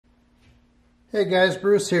Hey guys,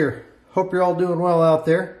 Bruce here. Hope you're all doing well out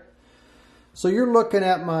there. So you're looking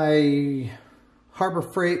at my Harbor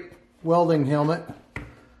Freight Welding Helmet,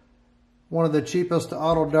 one of the cheapest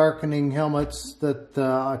auto darkening helmets that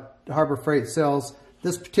Harbor Freight sells.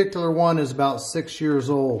 This particular one is about 6 years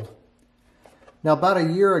old. Now about a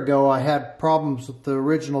year ago I had problems with the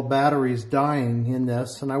original batteries dying in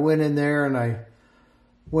this, and I went in there and I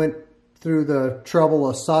went through the trouble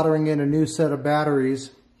of soldering in a new set of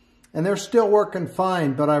batteries. And they're still working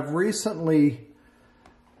fine, but I've recently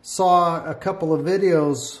saw a couple of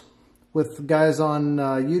videos with guys on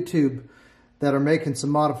YouTube that are making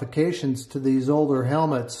some modifications to these older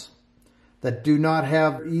helmets that do not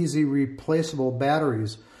have easy replaceable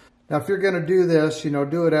batteries. Now, if you're going to do this,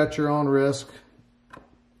 do it at your own risk.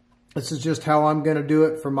 This is just how I'm going to do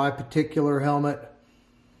it for my particular helmet.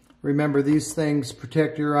 Remember, these things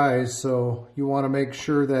protect your eyes, so you want to make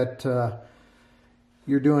sure that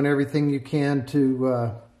you're doing everything you can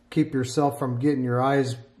to keep yourself from getting your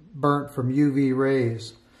eyes burnt from UV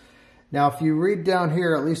rays. Now, if you read down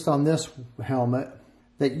here, at least on this helmet,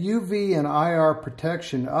 that UV and IR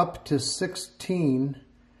protection up to 16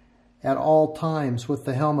 at all times with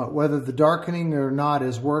the helmet, whether the darkening or not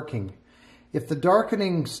is working. If the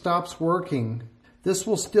darkening stops working, this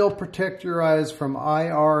will still protect your eyes from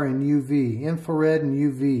IR and UV, infrared and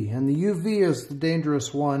UV. And the UV is the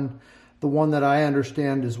dangerous one. The one that I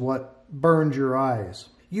understand is what burns your eyes.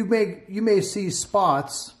 You may see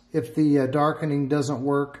spots if the darkening doesn't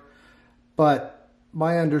work, but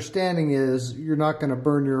my understanding is you're not going to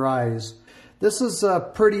burn your eyes. This is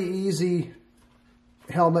a pretty easy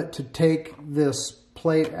helmet to take this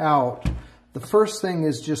plate out. The first thing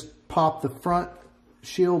is just pop the front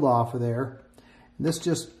shield off of there. This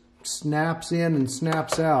just snaps in and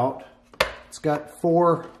snaps out. It's got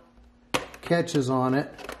 4 catches on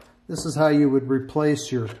it. This is how you would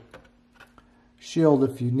replace your shield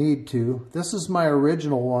if you need to. This is my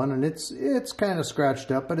original one, and it's kind of scratched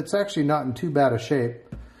up, but it's actually not in too bad a shape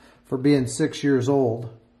for being 6 years old.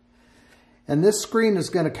 And this screen is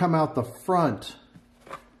going to come out the front.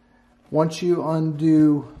 Once you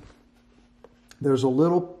undo, there's a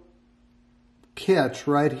little catch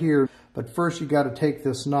right here, but first you got to take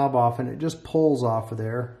this knob off, and it just pulls off of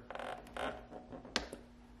there.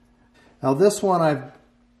 Now this one I've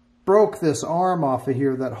broke this arm off of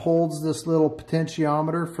here that holds this little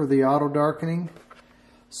potentiometer for the auto darkening.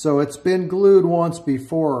 So it's been glued once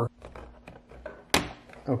before.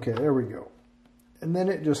 Okay, there we go. And then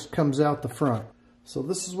it just comes out the front. So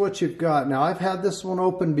this is what you've got. Now I've had this one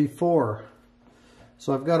open before.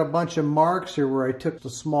 So I've got a bunch of marks here where I took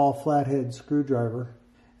the small flathead screwdriver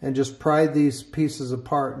and just pried these pieces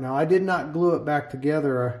apart. Now I did not glue it back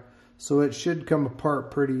together, so it should come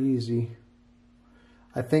apart pretty easy.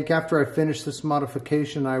 I think after I finish this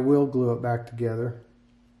modification, I will glue it back together.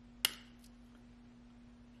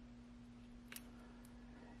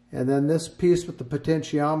 And then this piece with the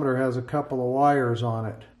potentiometer has a couple of wires on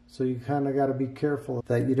it. So you kind of got to be careful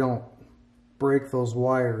that you don't break those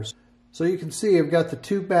wires. So you can see I've got the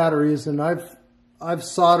 2 batteries, and I've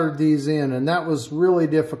soldered these in, and that was really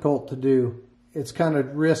difficult to do. It's kind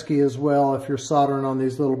of risky as well if you're soldering on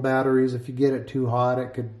these little batteries. If you get it too hot,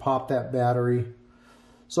 it could pop that battery.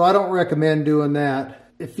 So I don't recommend doing that.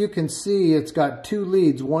 If you can see, it's got 2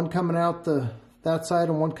 leads, one coming out that side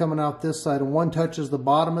and one coming out this side, and one touches the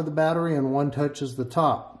bottom of the battery and one touches the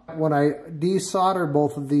top. When I desolder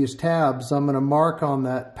both of these tabs, I'm going to mark on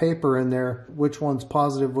that paper in there which one's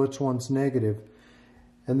positive, which one's negative.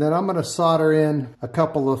 And then I'm going to solder in a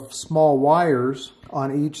couple of small wires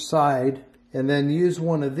on each side and then use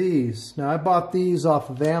one of these. Now I bought these off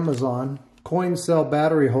of Amazon. Coin cell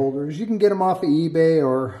battery holders. You can get them off of eBay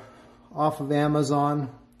or off of Amazon.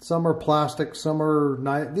 Some are plastic, some are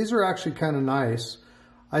nice. These are actually kind of nice.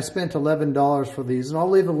 I spent $11 for these, and I'll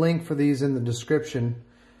leave a link for these in the description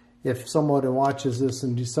if someone watches this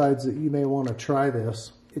and decides that you may want to try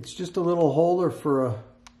this. It's just a little holder for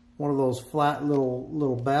one of those flat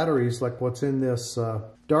little batteries like what's in this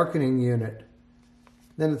darkening unit.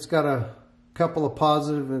 Then it's got a couple of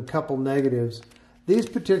positive and a couple negatives. These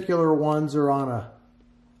particular ones are on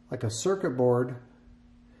like a circuit board,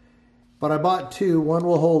 but I bought 2. One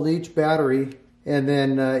will hold each battery, and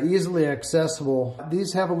then easily accessible.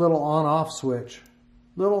 These have a little on-off switch,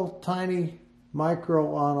 little tiny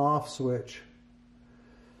micro on-off switch.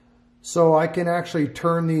 So I can actually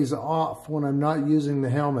turn these off when I'm not using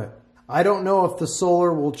the helmet. I don't know if the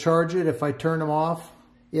solar will charge it if I turn them off.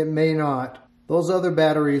 It may not. Those other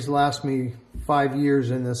batteries last me 5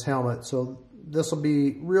 years in this helmet, so this will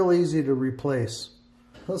be real easy to replace.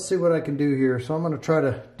 Let's see what I can do here. So I'm going to try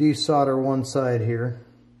to desolder one side here.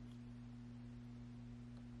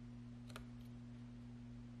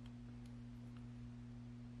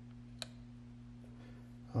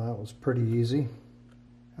 That was pretty easy.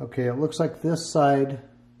 Okay, it looks like this side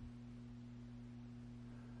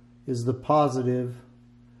is the positive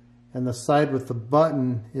and the side with the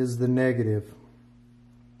button is the negative.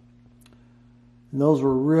 And those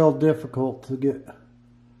were real difficult to get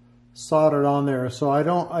soldered on there, so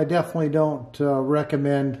I definitely don't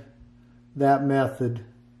recommend that method.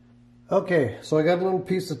 Okay, so I got a little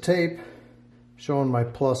piece of tape showing my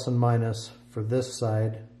plus and minus for this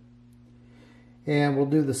side, and we'll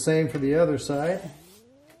do the same for the other side.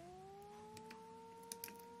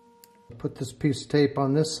 Put this piece of tape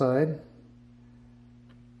on this side.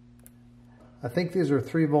 I think these are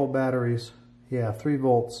 3-volt batteries. Yeah, 3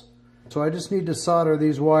 volts. So I just need to solder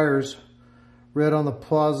these wires, red on the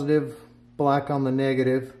positive, black on the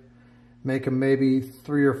negative, make them maybe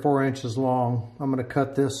 3 or 4 inches long. I'm going to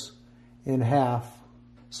cut this in half.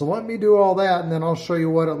 So let me do all that, and then I'll show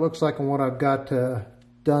you what it looks like and what I've got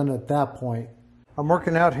done at that point. I'm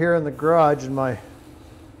working out here in the garage and my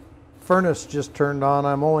furnace just turned on.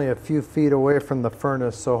 I'm only a few feet away from the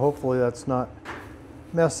furnace, so hopefully that's not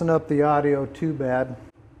messing up the audio too bad.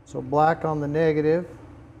 So black on the negative.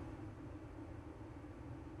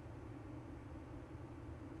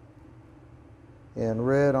 And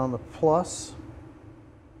red on the plus.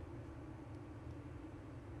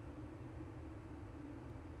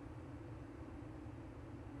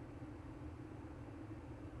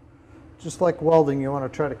 Just like welding, you want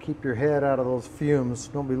to try to keep your head out of those fumes.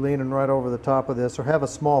 Don't be leaning right over the top of this, or have a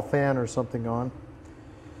small fan or something on.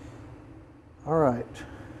 Alright,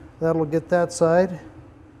 that'll get that side.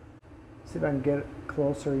 See if I can get it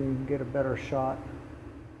closer, you can get a better shot.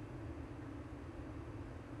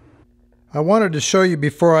 I wanted to show you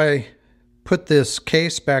before I put this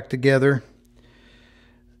case back together.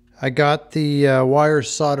 I got the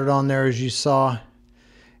wires soldered on there, as you saw,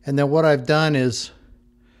 and then what I've done is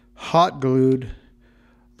hot glued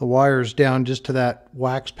the wires down just to that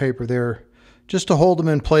wax paper there, just to hold them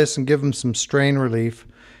in place and give them some strain relief.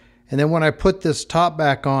 And then when I put this top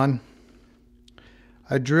back on,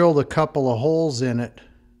 I drilled a couple of holes in it,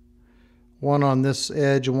 one on this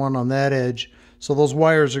edge and one on that edge, so those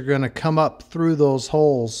wires are going to come up through those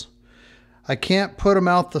holes. I can't put them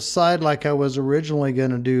out the side like I was originally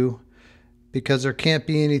going to do, because there can't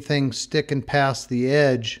be anything sticking past the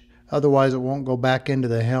edge. Otherwise it won't go back into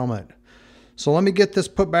the helmet. So let me get this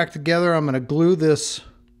put back together. I'm going to glue this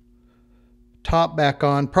top back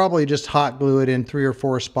on, probably just hot glue it in 3 or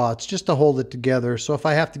 4 spots just to hold it together. So if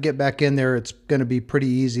I have to get back in there, it's going to be pretty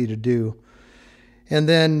easy to do. And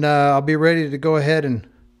then I'll be ready to go ahead and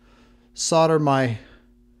solder my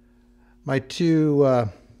 2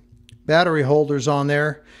 battery holders on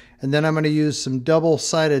there. And then I'm going to use some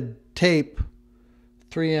double-sided tape,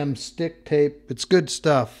 3M stick tape. It's good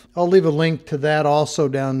stuff. I'll leave a link to that also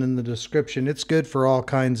down in the description. It's good for all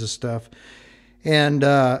kinds of stuff. And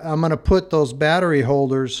I'm going to put those battery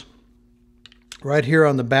holders right here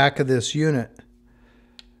on the back of this unit.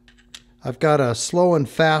 I've got a slow and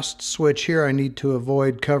fast switch here I need to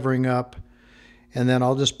avoid covering up. And then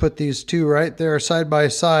I'll just put these 2 right there side by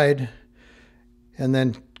side and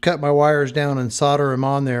then cut my wires down and solder them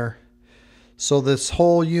on there. So this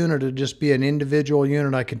whole unit would just be an individual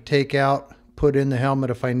unit I can take out, put in the helmet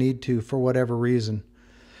if I need to for whatever reason.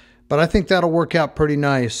 But I think that'll work out pretty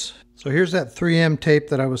nice. So here's that 3M tape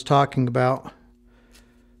that I was talking about.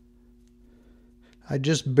 I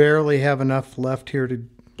just barely have enough left here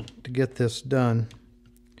to get this done.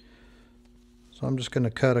 So I'm just going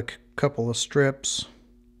to cut a couple of strips.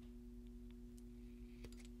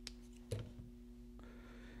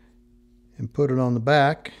 And put it on the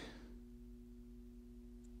back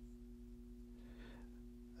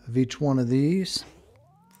of each one of these.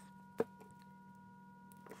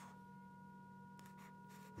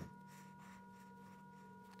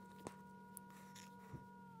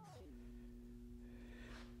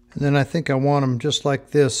 And then I think I want them just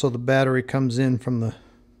like this, so the battery comes in from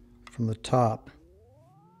the top.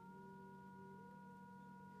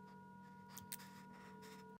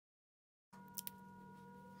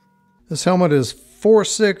 This helmet is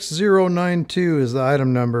 46092 is the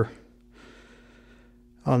item number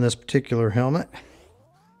on this particular helmet.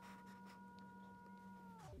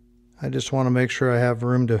 I just want to make sure I have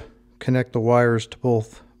room to connect the wires to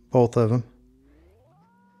both of them.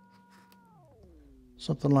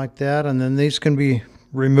 Something like that, and then these can be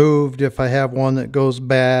removed if I have one that goes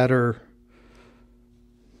bad or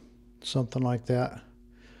something like that.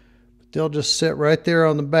 But they'll just sit right there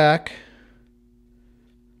on the back,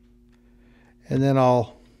 and then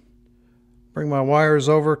I'll bring my wires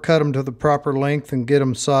over, cut them to the proper length, and get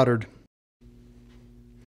them soldered.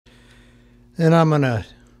 Then I'm going to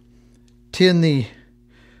tin the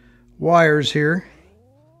wires here.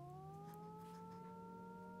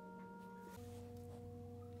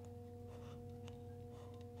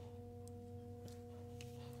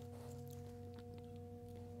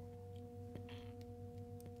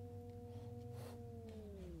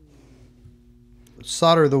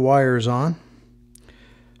 Solder the wires on.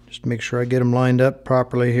 Just make sure I get them lined up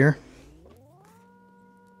properly here.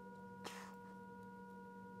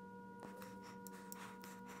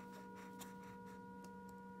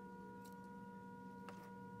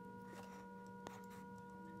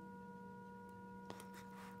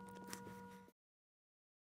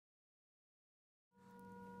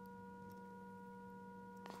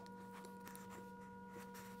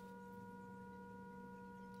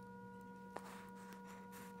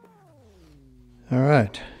 All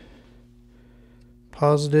right,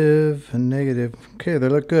 positive and negative. Okay, they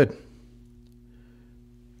look good.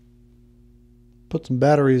 Put some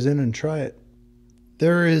batteries in and try it.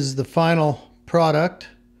 There is the final product.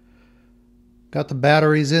 Got the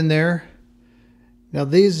batteries in there. Now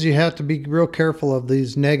these, you have to be real careful of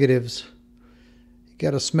these negatives. You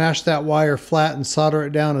got to smash that wire flat and solder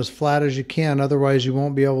it down as flat as you can, otherwise you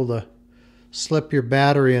won't be able to slip your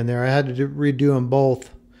battery in there. I had to redo them both,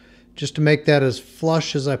 just to make that as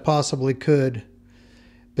flush as I possibly could.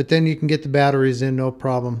 But then you can get the batteries in, no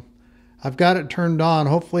problem. I've got it turned on,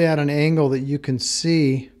 hopefully at an angle that you can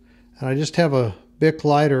see. And I just have a Bic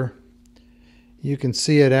lighter. You can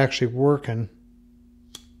see it actually working.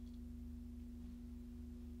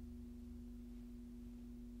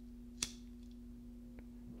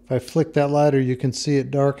 If I flick that lighter, you can see it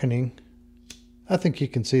darkening. I think you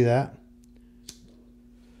can see that.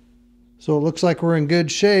 So it looks like we're in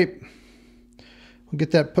good shape. We'll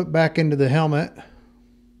get that put back into the helmet.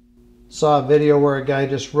 Saw a video where a guy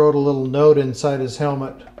just wrote a little note inside his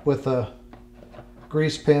helmet with a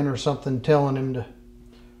grease pen or something telling him to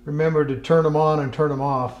remember to turn them on and turn them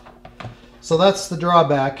off. So that's the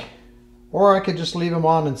drawback. Or I could just leave them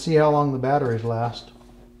on and see how long the batteries last.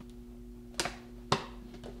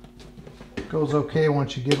 Goes okay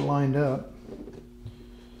once you get it lined up.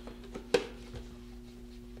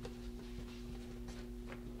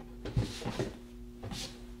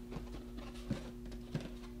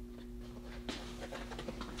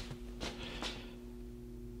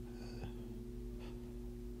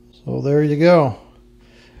 So there you go.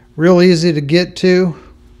 Real easy to get to.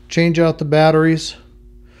 Change out the batteries.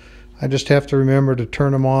 I just have to remember to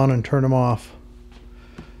turn them on and turn them off.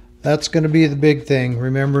 That's going to be the big thing,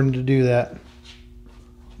 remembering to do that.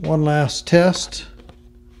 One last test.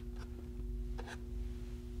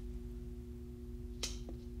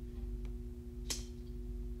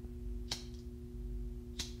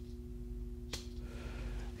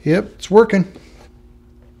 Yep, it's working.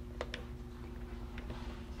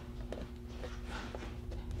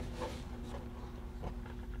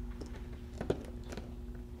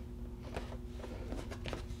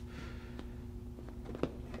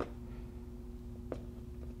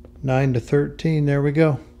 Nine to 13, there we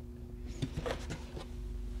go.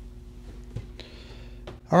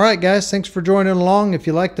 Alright guys, thanks for joining along. If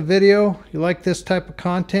you like the video, you like this type of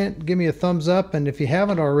content, give me a thumbs up. And if you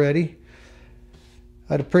haven't already,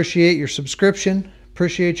 I'd appreciate your subscription.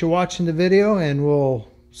 Appreciate you watching the video, and we'll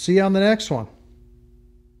see you on the next one.